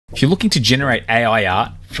If you're looking to generate AI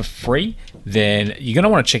art for free, then you're going to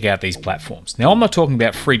want to check out these platforms. Now, I'm not talking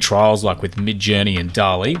about free trials like with Midjourney and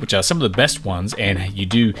DALL-E, which are some of the best ones, and you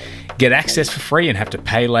do get access for free and have to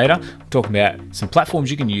pay later. I'm talking about some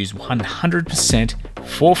platforms you can use 100%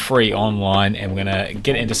 for free online, and we're going to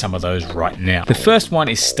get into some of those right now. The first one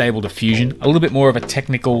is Stable Diffusion, a little bit more of a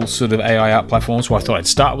technical sort of AI art platform, so I thought I'd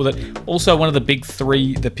start with it. Also, one of the big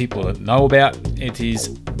three that people know about. It is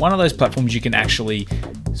one of those platforms you can actually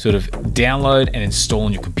sort of download and install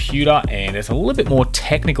on your computer, and it's a little bit more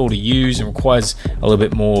technical to use and requires a little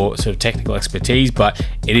bit more sort of technical expertise, but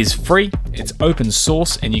it is free, it's open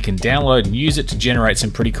source, and you can download and use it to generate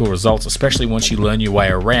some pretty cool results, especially once you learn your way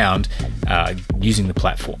around using the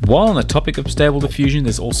platform. While on the topic of Stable Diffusion,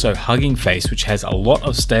 there's also Hugging Face, which has a lot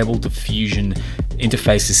of Stable Diffusion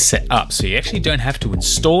interfaces set up, so you actually don't have to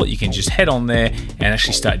install it. You can just head on there and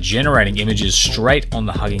actually start generating images straight on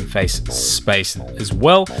the Hugging Face space as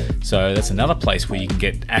well. So that's another place where you can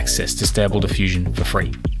get access to Stable Diffusion for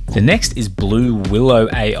free. The next is Willow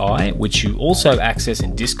AI, which you also access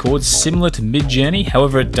in Discord, similar to Midjourney.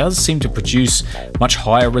 However, it does seem to produce much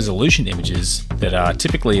higher resolution images that are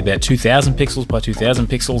typically about 2000 pixels by 2000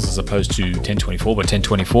 pixels as opposed to 1024 by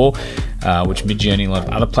 1024, which Midjourney and a lot of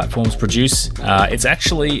other platforms produce. It's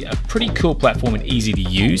actually a pretty cool platform and easy to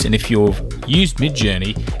use. And if you've used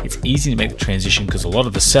Midjourney, it's easy to make the transition because a lot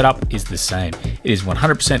of the setup is the same. It is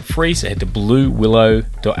 100% free, so head to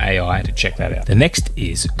bluewillow.ai to check that out. The next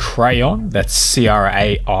is Crayon, that's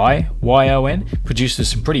Craiyon, produces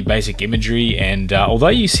some pretty basic imagery, and although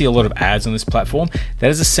you see a lot of ads on this platform, that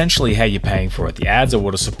is essentially how you're paying for it. The ads are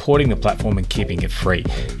what are supporting the platform and keeping it free.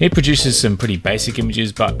 It produces some pretty basic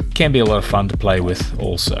images, but can be a lot of fun to play with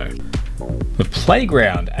also. The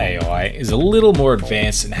Playground AI is a little more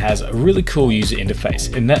advanced and has a really cool user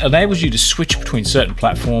interface, and that enables you to switch between certain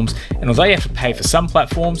platforms. And although you have to pay for some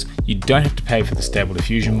platforms, you don't have to pay for the Stable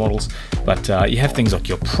Diffusion models, but you have things like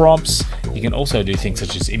your prompts. You can also do things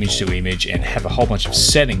such as image to image and have a whole bunch of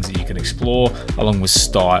settings that you can explore along with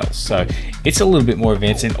styles. So it's a little bit more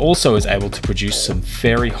advanced and also is able to produce some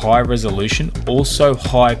very high resolution, also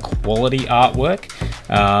high quality artwork.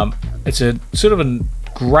 It's a sort of a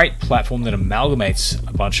great platform that amalgamates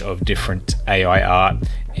a bunch of different AI art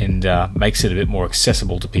and makes it a bit more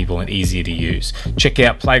accessible to people and easier to use. Check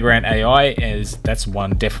out Playground AI, as that's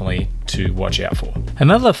one definitely to watch out for.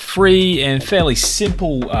 Another free and fairly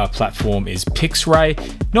simple platform is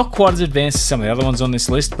Pixray. Not quite as advanced as some of the other ones on this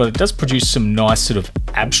list, but it does produce some nice sort of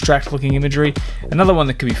abstract looking imagery. Another one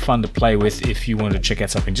that could be fun to play with if you wanted to check out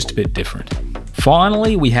something just a bit different.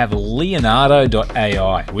 Finally, we have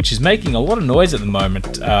Leonardo.ai, which is making a lot of noise at the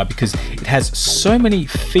moment because it has so many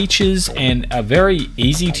features and a very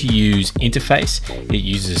easy to use interface. It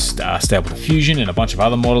uses Stable Diffusion and a bunch of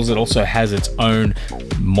other models. It also has its own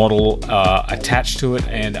model attached to it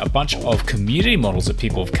and a bunch of community models that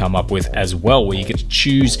people have come up with as well, where you get to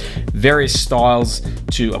choose various styles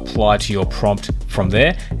to apply to your prompt from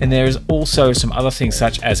there. And there is also some other things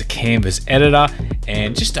such as a canvas editor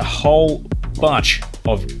and just a whole bunch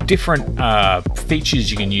of different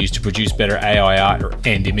features you can use to produce better AI art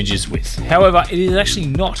and images with. However, it is actually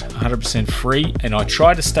not 100% free, and I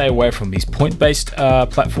try to stay away from these point-based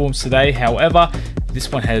platforms today. However,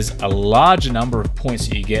 this one has a larger number of points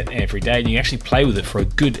that you get every day, and you actually play with it for a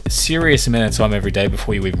good serious amount of time every day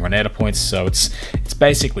before you even run out of points. So it's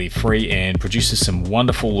basically free and produces some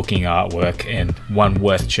wonderful looking artwork, and one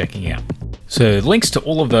worth checking out. So links to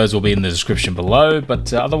all of those will be in the description below,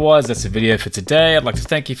 but otherwise that's the video for today. I'd like to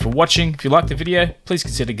thank you for watching. If you liked the video, please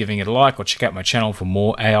consider giving it a like or check out my channel for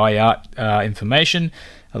more AI art information.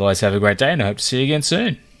 Otherwise, have a great day and I hope to see you again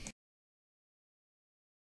soon.